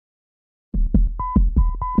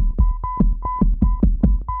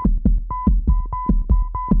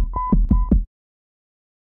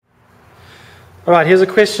All right, here's a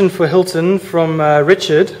question for Hilton from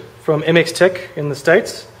Richard from MX Tech in the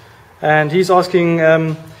States. And he's asking,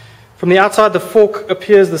 from the outside, the fork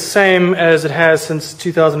appears the same as it has since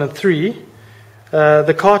 2003.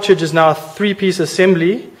 The cartridge is now a 3-piece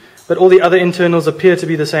assembly, but all the other internals appear to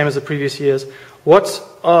be the same as the previous years. What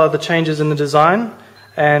are the changes in the design,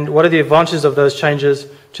 and what are the advantages of those changes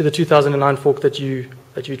to the 2009 fork that you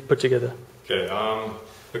put together? Okay,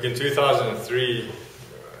 look, in 2003,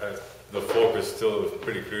 the fork was still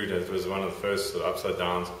pretty crude. It was one of the first upside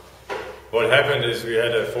downs. What happened is we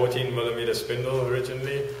had a 14mm spindle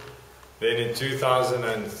originally. Then in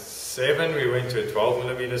 2007 we went to a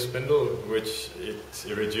 12mm spindle, which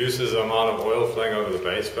it reduces the amount of oil flowing over the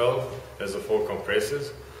base valve as the fork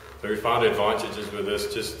compresses. So we found advantages with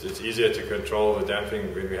this. Just it's easier to control the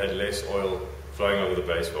damping when we had less oil flowing over the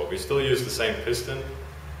base valve. We still use the same piston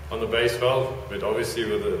on the base valve, but obviously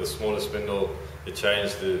with the smaller spindle it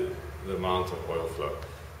changed the amount of oil flow.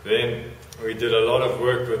 Then we did a lot of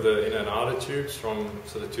work with the inner and outer tubes from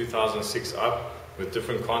sort of 2006 up, with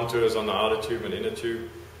different contours on the outer tube and inner tube,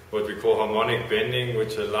 what we call harmonic bending,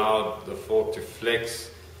 which allowed the fork to flex,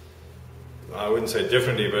 I wouldn't say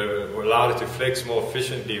differently, but it allowed it to flex more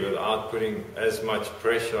efficiently without putting as much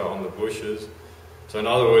pressure on the bushes. So in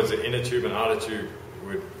other words, the inner tube and outer tube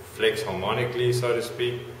would flex harmonically, so to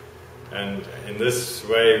speak, and in this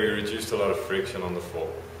way we reduced a lot of friction on the fork.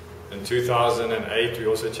 In 2008 we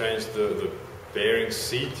also changed the bearing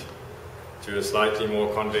seat to a slightly more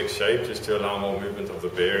convex shape, just to allow more movement of the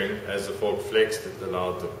bearing. As the fork flexed, it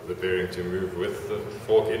allowed the bearing to move with the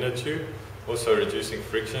fork inner tube, also reducing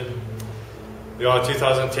friction. Yeah, in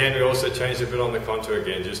 2010 we also changed a bit on the contour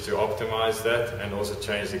again, just to optimize that, and also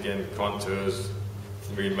changed again contours.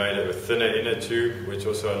 We made it a thinner inner tube, which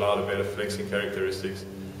also allowed a better flexing characteristics.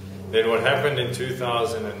 Then what happened in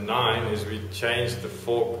 2009 is we changed the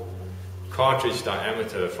fork cartridge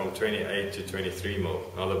diameter from 28 to 23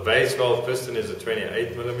 mm. Now the base valve piston is a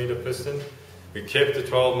 28mm piston. We kept the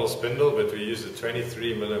 12mm spindle, but we used a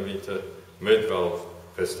 23mm mid-valve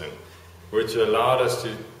piston, which allowed us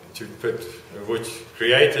which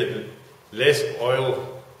created less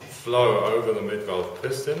oil flow over the mid-valve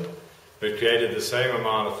piston, but created the same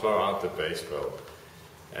amount of flow out the base valve.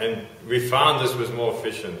 And we found this was more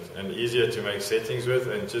efficient and easier to make settings with,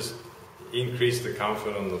 and just increased the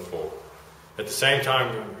comfort on the fork. At the same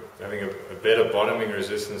time, having a better bottoming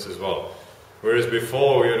resistance as well. Whereas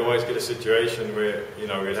before, we would always get a situation where, we'd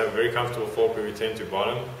have a very comfortable fork where we tend to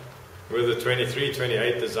bottom. With the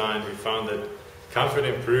 23-28 design, we found that comfort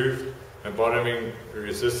improved, and bottoming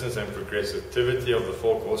resistance and progressivity of the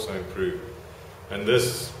fork also improved. And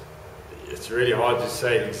this, it's really hard to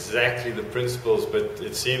say exactly the principles, but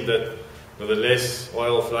it seemed that with the less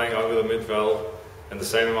oil flowing over the mid-valve and the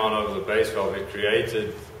same amount over the base valve, it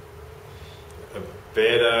created a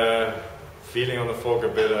better feeling on the fork, a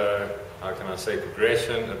better, how can I say,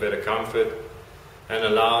 progression, a better comfort, and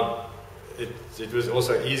allowed, it was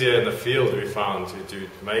also easier in the field, we found, to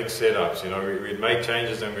make setups. We'd make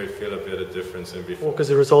changes and we'd feel a better difference than before. Fork is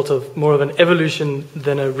a result of more of an evolution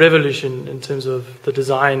than a revolution in terms of the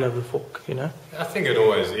design of the fork, I think it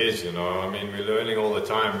always is, I mean, we're learning all the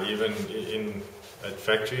time, even at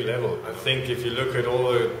factory level. I think if you look at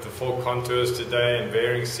all the fork contours today, and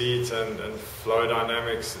bearing seats and flow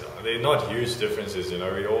dynamics, they're not huge differences.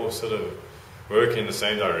 We all sort of work in the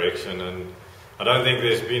same direction, and I don't think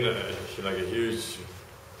there's been a huge,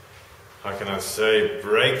 how can I say,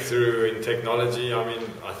 breakthrough in technology. I mean,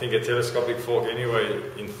 I think a telescopic fork anyway,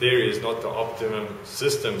 in theory, is not the optimum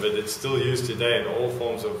system, but it's still used today in all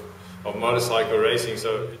forms of motorcycle racing.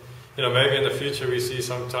 So, maybe in the future we see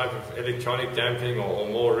some type of electronic damping or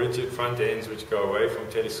more rigid front ends which go away from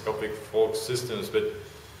telescopic fork systems, but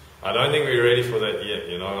I don't think we're ready for that yet.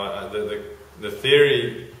 The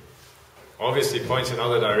theory obviously points in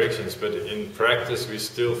other directions, but in practice we're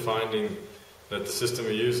still finding that the system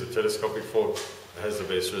we use, the telescopic fork, has the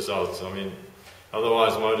best results. I mean,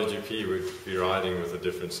 otherwise MotoGP would be riding with a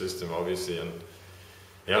different system, obviously, and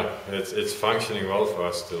yeah, it's functioning well for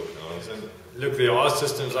us still. And look, there are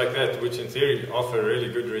systems like that which in theory offer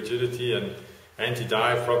really good rigidity and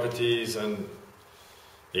anti-dive properties, and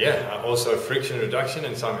yeah, also friction reduction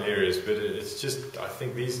in some areas, but it's just, I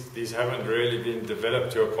think these haven't really been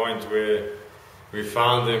developed to a point where we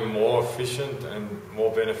found them more efficient and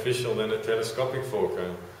more beneficial than a telescopic fork,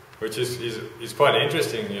 which is quite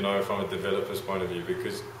interesting, from a developer's point of view,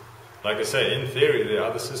 because, like I say, in theory there are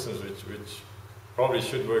other systems which probably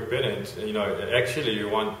should work better. And, actually you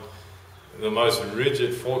want the most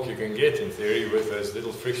rigid fork you can get, in theory, with as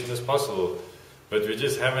little friction as possible, but we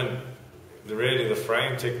just haven't really the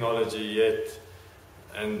frame technology yet,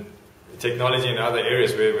 and technology in other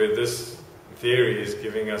areas where this theory is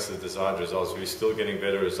giving us the desired results. We're still getting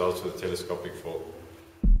better results with telescopic fork.